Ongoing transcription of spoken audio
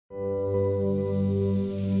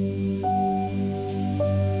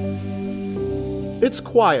It's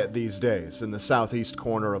quiet these days in the southeast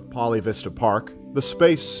corner of Poly Vista Park, the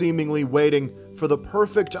space seemingly waiting for the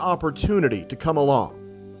perfect opportunity to come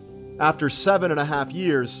along. After 7.5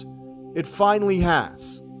 years, it finally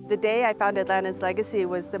has. The day I founded Landon's Legacy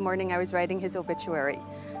was the morning I was writing his obituary.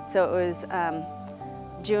 So it was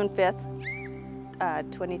June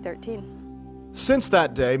 5th, 2013. Since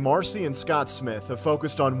that day, Marcy and Scott Smith have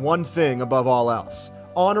focused on one thing above all else: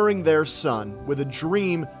 honoring their son with a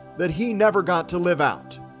dream that he never got to live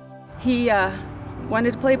out. He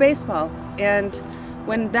wanted to play baseball, and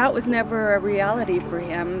when that was never a reality for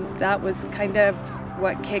him, that was kind of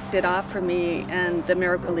what kicked it off for me. And the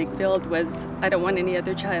Miracle League field was, I don't want any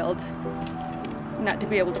other child not to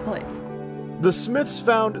be able to play. The Smiths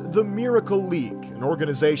found the Miracle League, an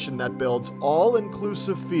organization that builds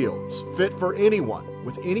all-inclusive fields fit for anyone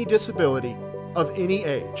with any disability of any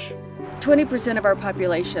age. 20% of our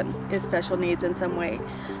population is special needs in some way.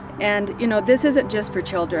 And you know, this isn't just for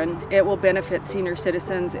children. It will benefit senior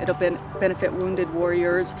citizens. It'll benefit wounded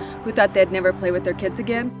warriors who thought they'd never play with their kids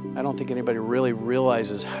again. I don't think anybody really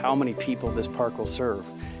realizes how many people this park will serve.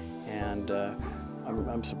 And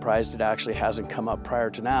I'm surprised it actually hasn't come up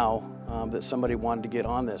prior to now that somebody wanted to get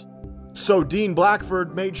on this. So Dean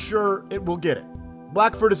Blackford made sure it will get it.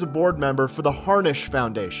 Blackford is a board member for the Harnish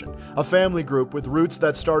Foundation, a family group with roots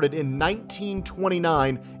that started in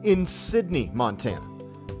 1929 in Sidney, Montana.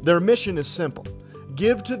 Their mission is simple: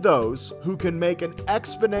 give to those who can make an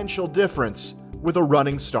exponential difference with a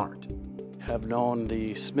running start. I've known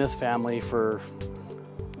the Smith family for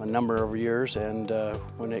a number of years, and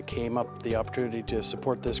when it came up the opportunity to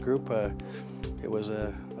support this group, it was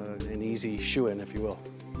an easy shoo-in, if you will.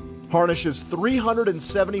 Harnish's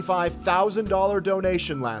 $375,000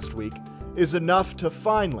 donation last week is enough to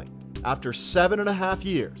finally, after 7.5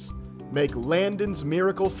 years, make Landon's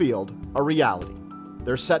Miracle Field a reality.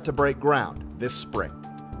 They're set to break ground this spring.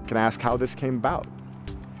 Can I ask how this came about?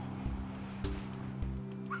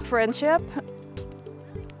 Friendship,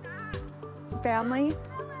 family,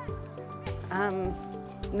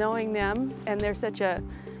 knowing them, and they're such a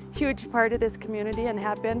huge part of this community and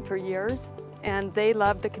have been for years. And they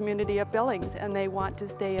love the community of Billings, and they want to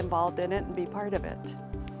stay involved in it and be part of it.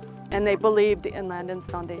 And they believed in Landon's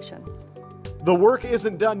foundation. The work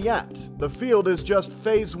isn't done yet. The field is just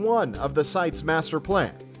phase 1 of the site's master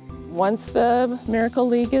plan. Once the Miracle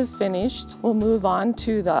League is finished, we'll move on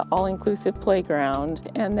to the all-inclusive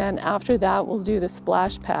playground, and then after that we'll do the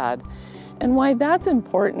splash pad. And why that's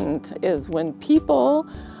important is when people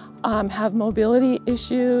have mobility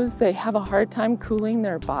issues, they have a hard time cooling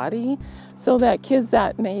their body, so that kids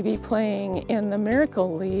that may be playing in the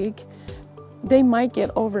Miracle League, they might get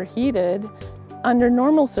overheated. Under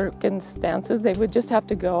normal circumstances, they would just have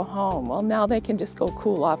to go home. Well, now they can just go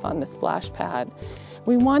cool off on the splash pad.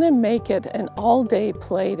 We want to make it an all-day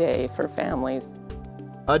play day for families.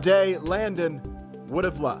 A day Landon would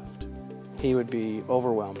have loved. He would be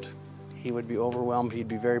overwhelmed. He would be overwhelmed. He'd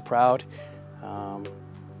be very proud.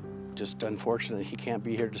 Just unfortunate he can't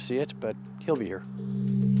be here to see it, but he'll be here.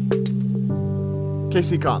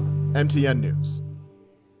 Casey Conlon, MTN News.